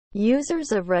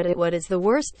Users of Reddit, what is the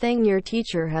worst thing your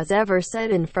teacher has ever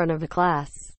said in front of a class?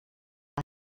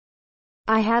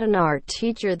 I had an art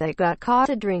teacher that got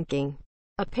caught drinking.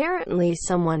 Apparently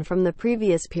someone from the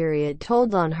previous period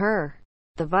told on her.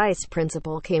 The vice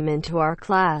principal came into our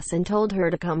class and told her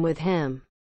to come with him.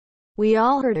 We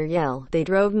all heard her yell. They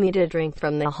drove me to drink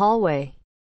from the hallway.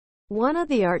 One of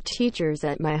the art teachers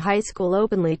at my high school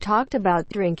openly talked about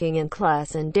drinking in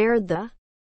class and dared the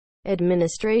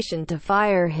administration to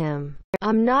fire him.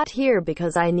 I'm not here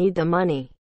because I need the money.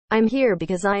 I'm here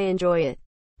because I enjoy it.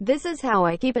 This is how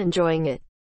I keep enjoying it.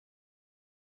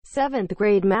 7th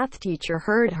grade math teacher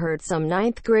heard some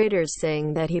 9th graders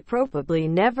saying that he probably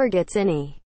never gets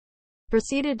any.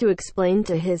 Proceeded to explain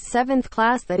to his 7th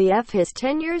class that he f his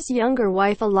 10 years younger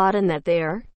wife a lot and that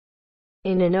they're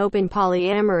in an open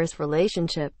polyamorous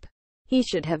relationship. He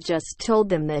should have just told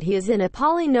them that he is in a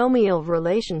polynomial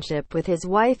relationship with his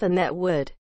wife, and that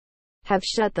would have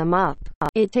shut them up.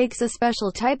 It takes a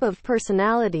special type of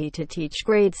personality to teach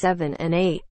grade 7 and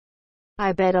 8.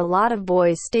 I bet a lot of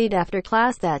boys stayed after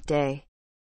class that day.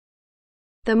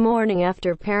 The morning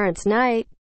after parents' night,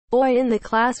 boy in the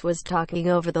class was talking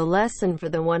over the lesson for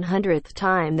the 100th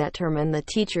time that term, and the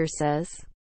teacher says,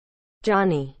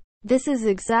 "Johnny, this is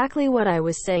exactly what I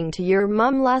was saying to your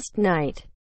mom last night."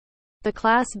 The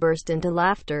class burst into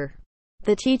laughter.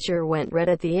 The teacher went red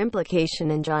at the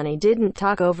implication, and Johnny didn't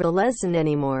talk over the lesson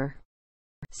anymore.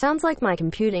 Sounds like my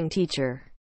computing teacher.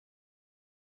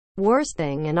 Worst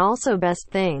thing and also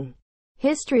best thing.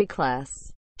 History class.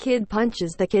 Kid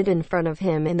punches the kid in front of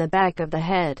him in the back of the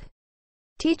head.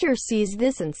 Teacher sees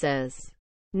this and says,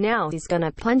 "Now he's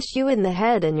gonna punch you in the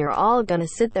head and you're all gonna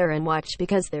sit there and watch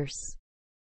because there's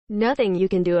nothing you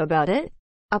can do about it.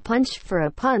 A punch for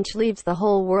a punch leaves the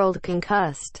whole world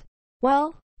concussed."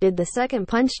 Well, did the second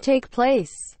punch take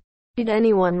place? Did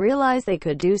anyone realize they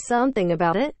could do something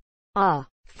about it?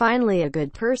 Finally a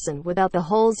good person without the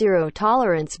whole zero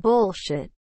tolerance bullshit.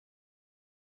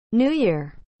 New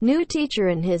Year. New teacher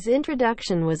in his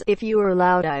introduction was, "If you are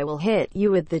loud I will hit you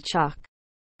with the chalk."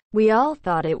 We all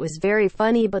thought it was very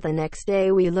funny, but the next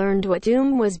day we learned what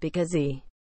doom was because he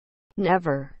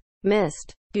never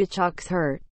missed. "You chalks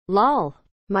hurt. Lol."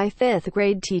 My 5th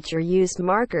grade teacher used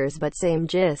markers, but same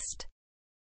gist.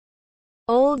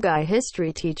 Old guy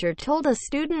history teacher told a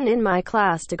student in my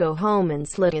class to go home and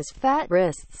slit his fat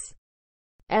wrists.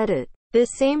 Edit.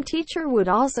 This same teacher would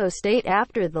also state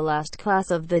after the last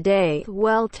class of the day,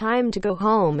 "Well, time to go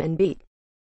home and beat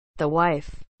the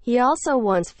wife." He also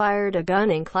once fired a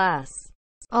gun in class.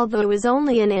 Although it was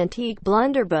only an antique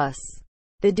blunderbuss,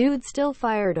 the dude still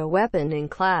fired a weapon in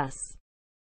class.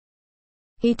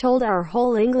 He told our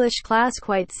whole English class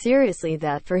quite seriously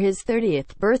that for his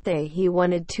 30th birthday he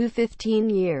wanted 2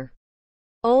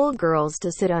 15-year-old girls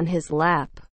to sit on his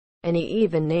lap. And he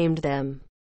even named them.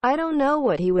 I don't know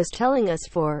what he was telling us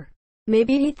for.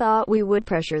 Maybe he thought we would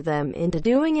pressure them into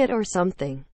doing it or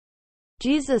something.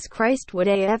 Jesus Christ, what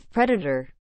AF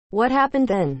predator. What happened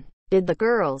then? Did the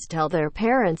girls tell their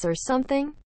parents or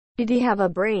something? Did he have a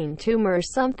brain tumor or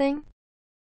something?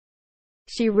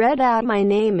 She read out my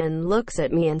name and looks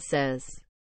at me and says,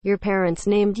 "Your parents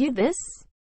named you this?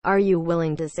 Are you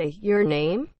willing to say your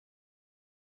name?"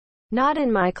 Not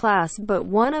in my class, but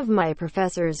one of my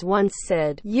professors once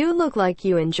said, "You look like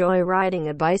you enjoy riding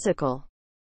a bicycle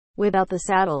without the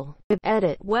saddle."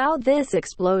 Edit. Wow, this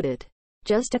exploded.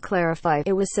 Just to clarify,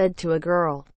 it was said to a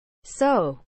girl.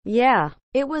 So, yeah,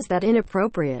 it was that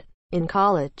inappropriate. In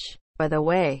college, by the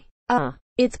way.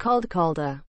 It's called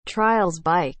a trials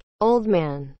bike. Old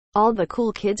man. All the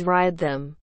cool kids ride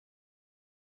them.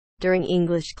 During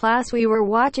English class we were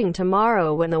watching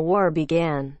Tomorrow When the War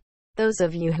Began. Those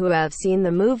of you who have seen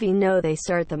the movie know they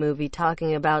start the movie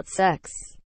talking about sex.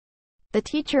 The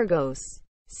teacher goes,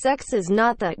 "Sex is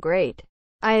not that great.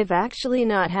 I have actually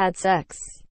not had sex."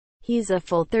 He's a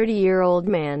full 30-year-old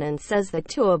man and says that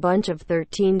to a bunch of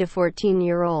 13 to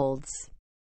 14-year-olds.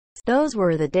 Those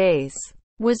were the days.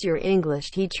 Was your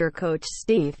English teacher Coach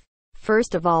Steve?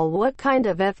 First of all, what kind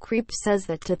of creep says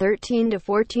that to 13 to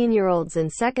 14-year-olds,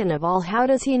 and second of all, how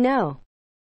does he know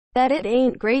that it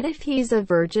ain't great if he's a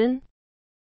virgin?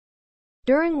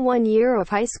 During 1 year of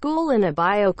high school in a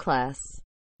bio class,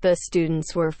 the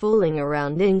students were fooling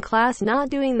around in class,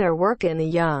 not doing their work, and the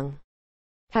young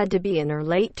had to be in her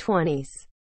late 20s.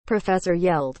 Professor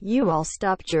yelled, "You all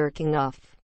stop jerking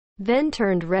off," then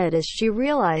turned red as she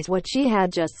realized what she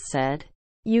had just said.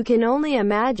 You can only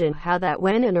imagine how that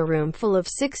went in a room full of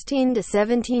 16 to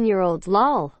 17-year-olds.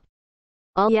 Lol.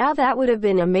 Oh yeah, that would have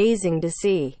been amazing to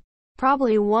see.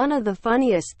 Probably one of the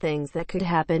funniest things that could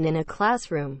happen in a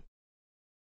classroom.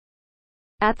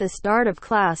 At the start of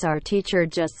class, our teacher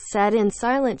just sat in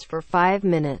silence for 5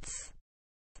 minutes.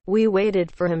 We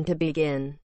waited for him to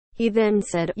begin. He then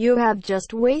said, "You have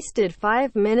just wasted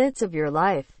 5 minutes of your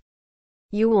life.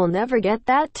 You will never get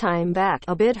that time back."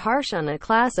 A bit harsh on a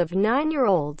class of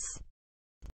 9-year-olds.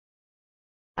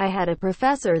 I had a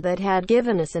professor that had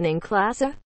given us an in class.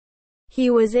 He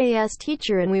was AS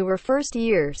teacher and we were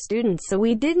first-year students, so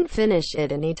we didn't finish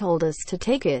it, and he told us to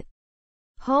take it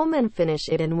home and finish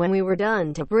it, and when we were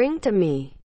done to bring to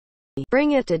me.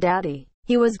 Bring it to Daddy.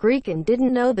 He was Greek and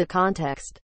didn't know the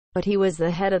context, but he was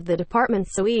the head of the department,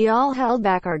 so we all held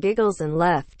back our giggles and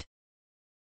left.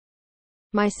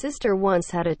 My sister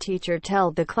once had a teacher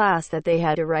tell the class that they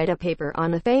had to write a paper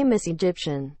on a famous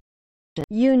Egyptian.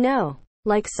 You know,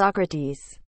 like Socrates.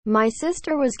 My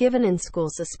sister was given in-school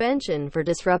suspension for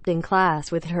disrupting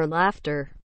class with her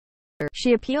laughter.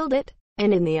 She appealed it,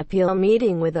 and in the appeal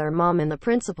meeting with our mom and the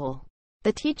principal,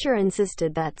 the teacher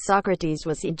insisted that Socrates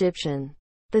was Egyptian.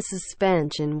 The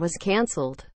suspension was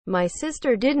cancelled. My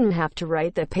sister didn't have to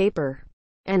write the paper.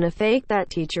 And a fake that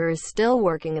teacher is still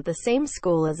working at the same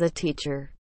school as a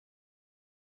teacher.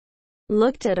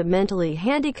 Looked at a mentally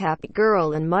handicapped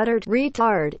girl and muttered,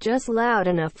 "Retard," just loud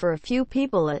enough for a few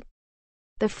people at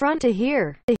the front to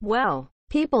hear. Wow,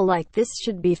 people like this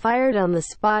should be fired on the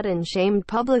spot and shamed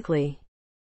publicly.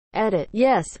 Edit.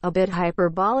 Yes, a bit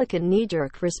hyperbolic and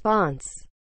knee-jerk response.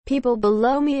 People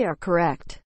below me are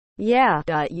correct. Yeah,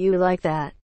 you like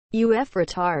that. You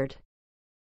retard.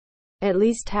 At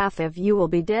least half of you will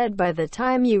be dead by the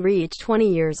time you reach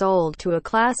 20 years old, to a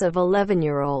class of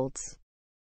 11-year-olds.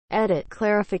 Edit.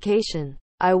 Clarification.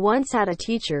 I once had a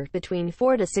teacher between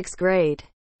 4th to 6th grade.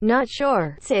 Not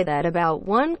sure. Say that about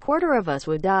 1/4 of us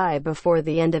would die before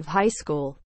the end of high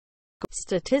school.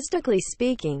 Statistically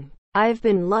speaking, I've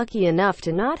been lucky enough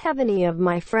to not have any of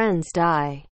my friends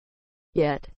die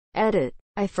yet. Edit.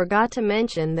 I forgot to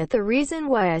mention that the reason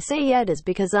why I say yet is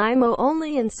because I'm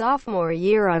only in sophomore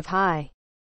year of high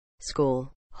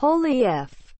school. Holy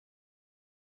F.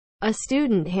 A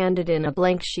student handed in a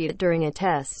blank sheet during a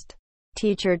test.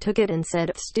 Teacher took it and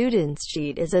said, "Student's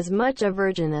sheet is as much a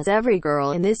virgin as every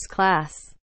girl in this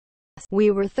class."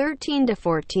 We were 13 to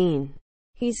 14.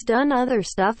 He's done other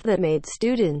stuff that made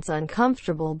students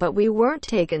uncomfortable, but we weren't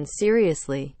taken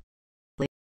seriously.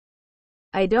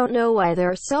 I don't know why there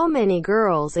are so many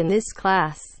girls in this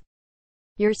class.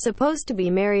 You're supposed to be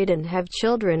married and have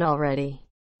children already.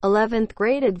 11th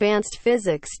grade advanced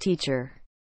physics teacher.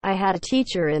 I had a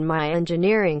teacher in my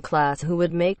engineering class who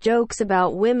would make jokes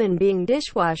about women being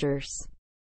dishwashers.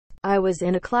 I was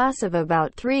in a class of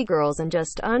about 3 girls and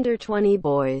just under 20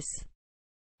 boys.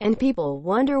 And people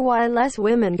wonder why less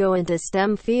women go into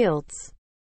STEM fields.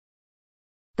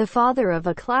 The father of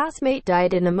a classmate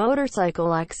died in a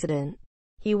motorcycle accident.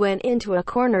 He went into a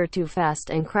corner too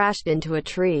fast and crashed into a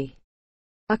tree.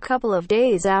 A couple of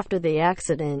days after the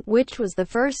accident, which was the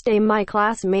first day my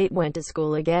classmate went to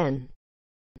school again,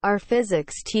 our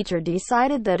physics teacher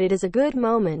decided that it is a good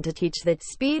moment to teach that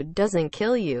speed doesn't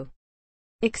kill you.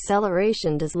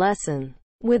 Acceleration does lessen.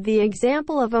 With the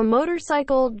example of a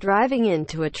motorcycle driving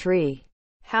into a tree.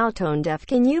 How tone deaf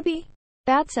can you be?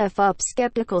 That's F up,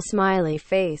 skeptical smiley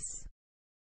face.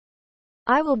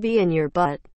 I will be in your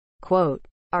butt. Quote.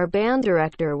 Our band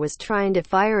director was trying to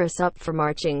fire us up for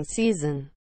marching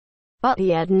season. But he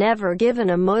had never given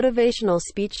a motivational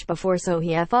speech before, so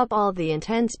he F up all the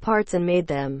intense parts and made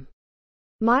them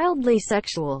mildly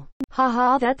sexual.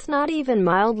 Haha, that's not even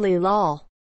mildly lol.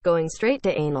 Going straight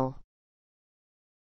to anal.